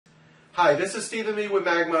Hi, this is Stephen Meade with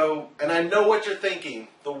MagMo, and I know what you're thinking.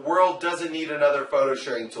 The world doesn't need another photo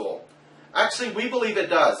sharing tool. Actually, we believe it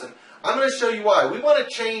does, and I'm going to show you why. We want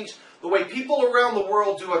to change the way people around the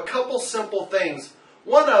world do a couple simple things.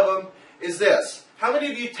 One of them is this. How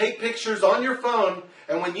many of you take pictures on your phone,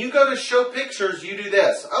 and when you go to show pictures, you do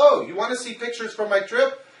this? Oh, you want to see pictures from my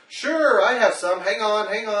trip? Sure, I have some. Hang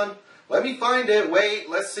on. Let me find it. Wait,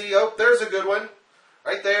 let's see. Oh, there's a good one.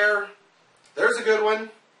 Right there. There's a good one.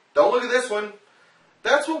 Don't look at this one.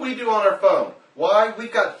 That's what we do on our phone. Why?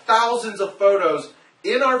 We've got thousands of photos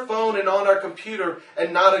in our phone and on our computer,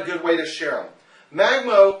 and not a good way to share them.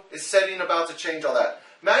 MagMo is about to change all that.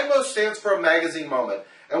 MagMo stands for a magazine moment.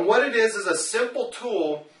 And what it is a simple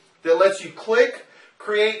tool that lets you click,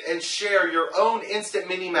 create, and share your own instant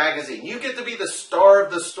mini magazine. You get to be the star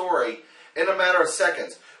of the story in a matter of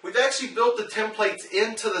seconds. We've actually built the templates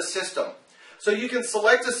into the system. So you can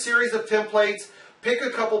select a series of templates, pick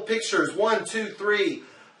a couple pictures, 1, 2, 3,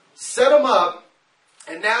 set them up,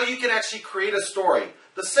 and now you can actually create a story.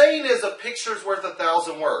 The saying is a picture's worth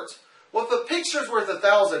 1,000 words. Well, if a picture's worth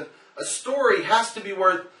 1,000, a story has to be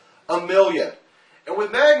worth 1,000,000. And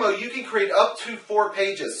with MagMo, you can create up to 4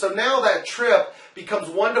 pages. So now that trip becomes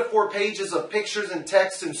 1 to 4 pages of pictures and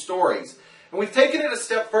text and stories. And we've taken it a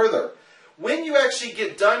step further. When you actually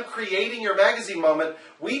get done creating your magazine moment,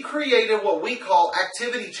 we created what we call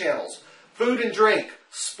activity channels. Food and drink,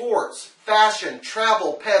 sports, fashion,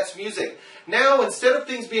 travel, pets, music. Now, instead of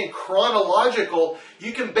things being chronological,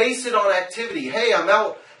 you can base it on activity. Hey, I'm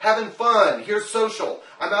out having fun. Here's social.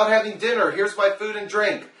 I'm out having dinner. Here's my food and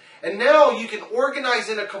drink. And now you can organize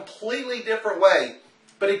in a completely different way,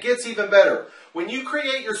 but it gets even better. When you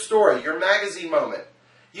create your story, your magazine moment,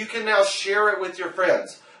 you can now share it with your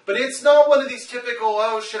friends. But it's not one of these typical,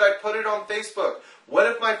 oh, should I put it on Facebook? What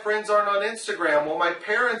if my friends aren't on Instagram? Well, my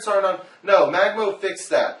parents aren't on... No, MagMo fixed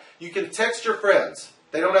that. You can text your friends.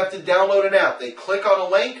 They don't have to download an app. They click on a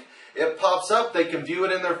link, it pops up, they can view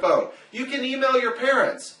it in their phone. You can email your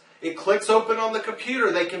parents. It clicks open on the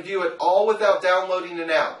computer. They can view it all without downloading an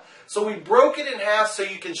app. So we broke it in half so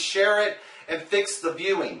you can share it and fix the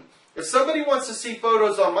viewing. If somebody wants to see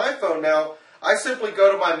photos on my phone now, I simply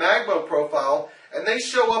go to my MagMo profile and they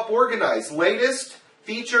show up organized. Latest,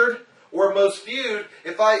 featured, or most viewed.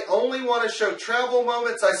 If I only want to show travel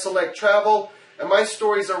moments, I select travel, and my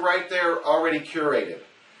stories are right there already curated.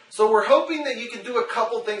 So we're hoping that you can do a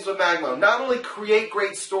couple things with MagMo. Not only create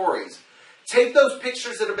great stories, take those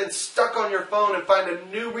pictures that have been stuck on your phone and find a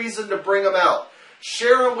new reason to bring them out.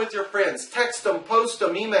 Share them with your friends, text them, post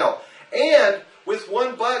them, email. And with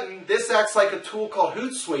one button, this acts like a tool called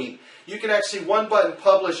Hootsuite. You can actually one button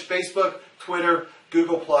publish Facebook, Twitter,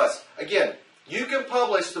 Google+. Again, you can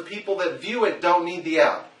publish. The people that view it don't need the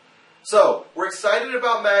app. So, we're excited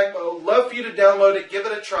about MagMo. Love for you to download it. Give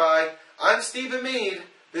it a try. I'm Stephen Meade.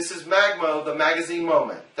 This is MagMo, the magazine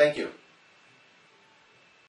moment. Thank you.